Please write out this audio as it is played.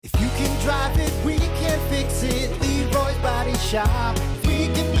drive it, we can fix it. Leroy's Body Shop. We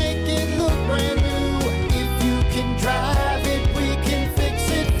can make it look brand new. If you can drive it, we can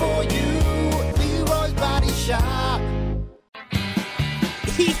fix it for you. Leroy's Body Shop.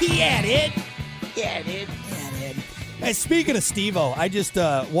 Yeah, dude. Hey, speaking of Steve-O, I just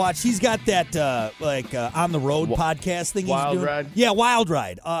watched. He's got that on the road podcast thing. Wild he's doing. Ride? Yeah, Wild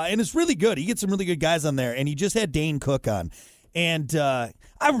Ride, and it's really good. He gets some really good guys on there, and he just had Dane Cook on, and I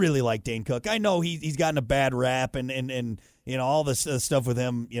really like Dane Cook. I know he's gotten a bad rap, and you know all this stuff with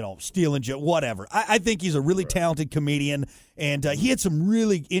him, you know, stealing, whatever. I think he's a really talented comedian, and he had some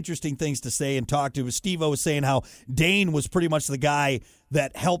really interesting things to say and talk to. Steve-O was saying how Dane was pretty much the guy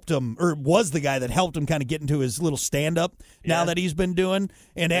that helped him, or was the guy that helped him kind of get into his little stand-up now that he's been doing,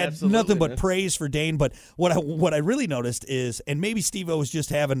 and had Absolutely, nothing but man. praise for Dane. But what I really noticed is, and maybe Steve-O was just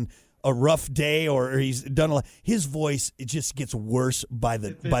having a rough day, or he's done a lot, his voice, it just gets worse by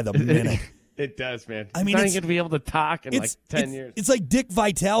the minute. It does, man. I mean, he's not it's- going to be able to talk in like 10 years. It's like Dick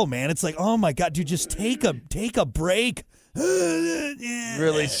Vitale, man. It's like, oh my God, dude, just take a break.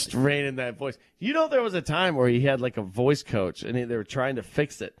 Really straining that voice. You know, there was a time where he had like a voice coach, and they were trying to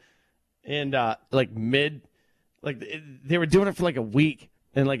fix it, and they were doing it for like a week,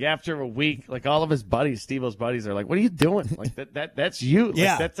 and like after a week, like all of his buddies, Steve-O's buddies, are like, "What are you doing? Like that's you. Like,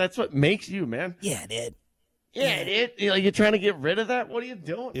 Yeah. that's what makes you, man. Yeah, dude. Yeah, dude. You're trying to get rid of that. What are you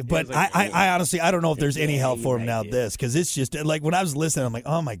doing?" But He was like, I honestly, I don't know if there's any help for him now yeah. this, because it's just like when I was listening, I'm like,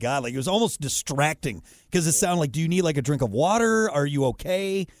 oh my God, like it was almost distracting because it sounded like, do you need like a drink of water? Are you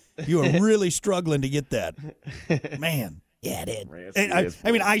okay? You are really struggling to get that, man. Yeah, dude. And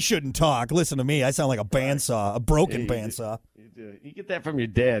I mean, I shouldn't talk. Listen to me. I sound like a bandsaw, a broken bandsaw. You do. You get that from your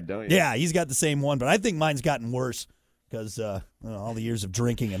dad, don't you? Yeah, he's got the same one, but I think mine's gotten worse because all the years of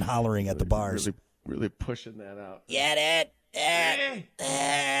drinking and hollering at the bars. Really pushing that out. Yeah, dude.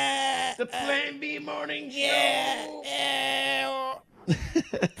 Hey, the Plan B morning show.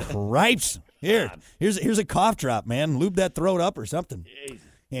 Cripes. Here's a cough drop, man. Lube that throat up or something. Jesus.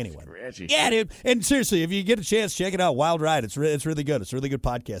 Anyway. Scratchy. Yeah, dude. And seriously, if you get a chance, check it out. Wild Ride. It's really good. It's a really good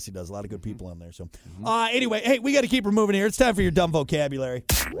podcast he does. A lot of good people on there. So, anyway, hey, we got to keep her moving here. It's time for your dumb vocabulary.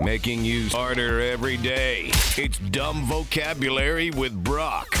 Making you smarter every day. It's Dumb Vocabulary with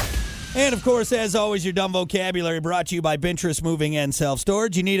Brock. And, of course, as always, your dumb vocabulary brought to you by Bintress Moving and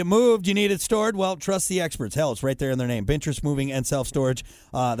Self-Storage. You need it moved, you need it stored. Well, trust the experts. Hell, it's right there in their name. Bintress Moving and Self-Storage.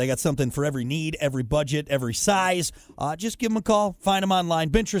 They got something for every need, every budget, every size. Just give them a call. Find them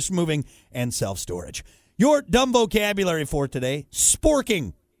online. Bintress Moving and Self-Storage. Your dumb vocabulary for today,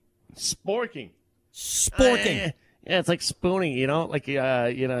 sporking. Sporking. Sporking. Yeah, it's like spooning, you know, like you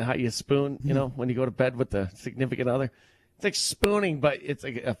know how you spoon, you know, when you go to bed with the significant other. It's like spooning, but it's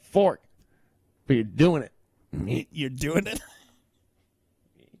like a fork. But you're doing it. You're doing it.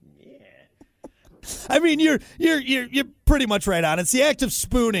 I mean, you're pretty much right on. It's the act of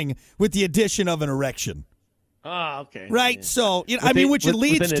spooning with the addition of an erection. Oh, okay. Right? Yeah. So, you know, which it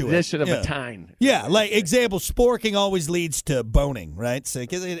leads with to an addition it. of a tine. Yeah, like example, sporking always leads to boning, right? So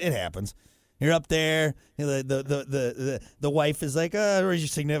 'cause it happens. You're up there, the wife is like, or your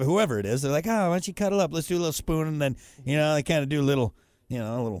significant, whoever it is, they're like, oh, why don't you cuddle up? Let's do a little spoon, and then, you know, they kind of do a little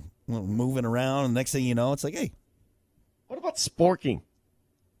moving around, and next thing you know, it's like, hey. What about sporking?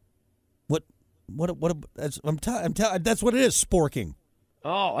 What that's what it is, sporking.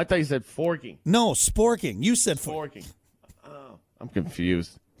 Oh, I thought you said forking. No, sporking. You said Forking. Oh, I'm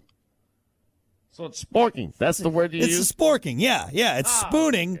confused. So it's sporking. That's the word you use? It's sporking, yeah. It's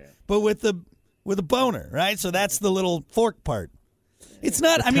spooning, okay. but with a boner, right? So that's the little fork part. It's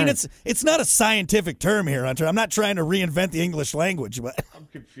not. I mean, it's not a scientific term here, Hunter. I'm not trying to reinvent the English language, but I'm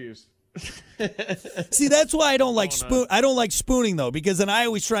confused. see, that's why I don't like spoon. I don't like spooning though, because then I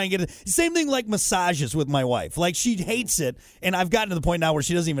always try and get it. Same thing like massages with my wife. Like she hates it, and I've gotten to the point now where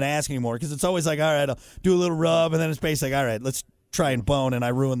she doesn't even ask anymore because it's always like, all right, I'll do a little rub, and then it's basically like, all right, let's try and bone, and I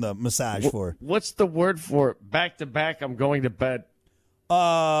ruin the massage for her. What's the word for back to back? I'm going to bed.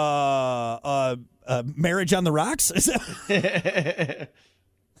 Marriage on the rocks.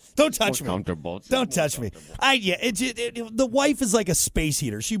 Don't touch me. Comfortable. Don't touch me. The wife is like a space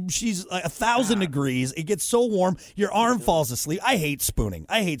heater. She's like 1,000 degrees. It gets so warm, your arm falls asleep. I hate spooning.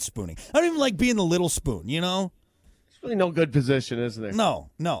 I don't even like being the little spoon. You know. It's really no good position, isn't there? No.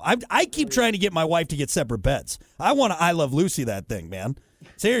 I keep trying to get my wife to get separate beds. I want to I Love Lucy that thing, man.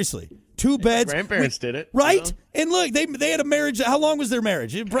 Seriously. 2 beds. Grandparents did it. Right? You know? And look, they had a marriage. How long was their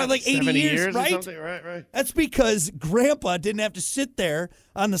marriage? Probably like 80 years, right? Or something. Right. That's because Grandpa didn't have to sit there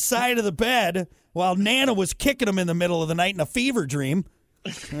on the side of the bed while Nana was kicking him in the middle of the night in a fever dream.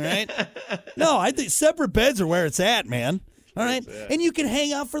 Right? No, I think separate beds are where it's at, man. All right? And you can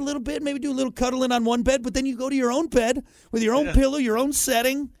hang out for a little bit, maybe do a little cuddling on one bed, but then you go to your own bed with your own pillow, your own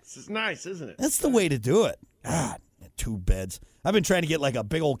setting. This is nice, isn't it? That's the way to do it. God, 2 beds. I've been trying to get like a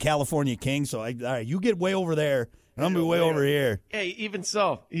big old California king, so all right, you get way over there, and I'm going to be way over here. Hey, even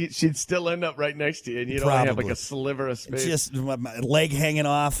so, she'd still end up right next to you, and you'd only have like a sliver of space. It's just my leg hanging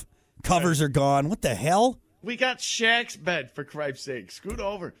off. Covers are gone. What the hell? We got Shaq's bed, for Christ's sake. Scoot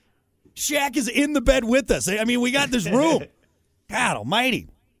over. Shaq is in the bed with us. I mean, we got this room. God almighty.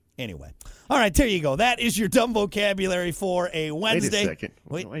 Anyway. All right, there you go. That is your dumb vocabulary for a Wednesday. Wait a second.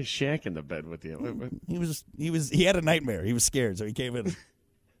 Why is Shaq in the bed with you? He had a nightmare. He was scared, so he came in.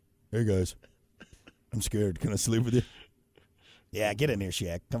 Hey, guys. I'm scared. Can I sleep with you? Yeah, get in here,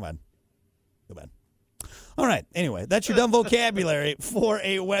 Shaq. Come on. All right. Anyway, that's your dumb vocabulary for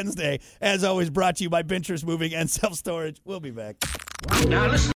a Wednesday. As always, brought to you by Binterest Moving and Self-Storage. We'll be back. Now listen.